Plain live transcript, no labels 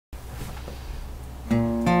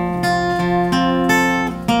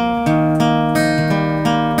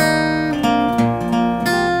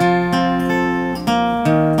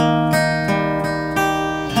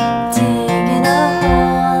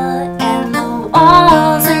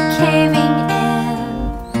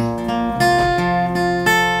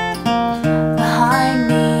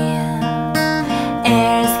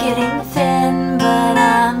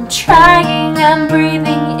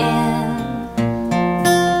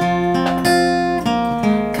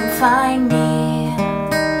find me.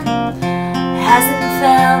 Hasn't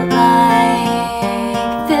felt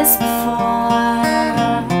like this before.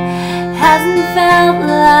 Hasn't felt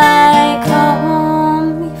like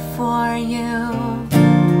home before you.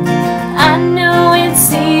 I know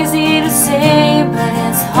it's easy to say, but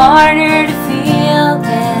it's harder to feel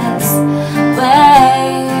this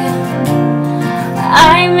way.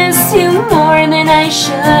 I miss you more than I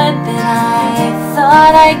should, than I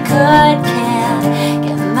thought I could. Can't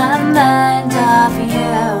get my mind off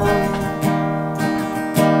you.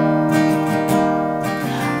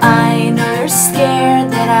 I know you're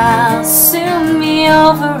scared that I'll soon be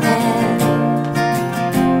over it.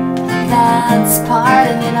 That's part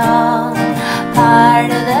of it all, part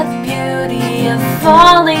of the beauty of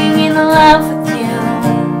falling in love with you.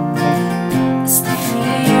 It's the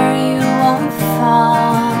fear you won't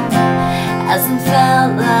fall. Hasn't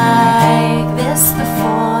felt like this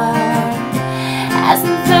before.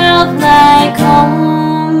 Hasn't felt like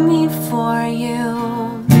home before you.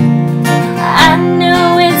 I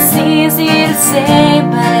know it's easy to say,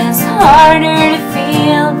 but it's harder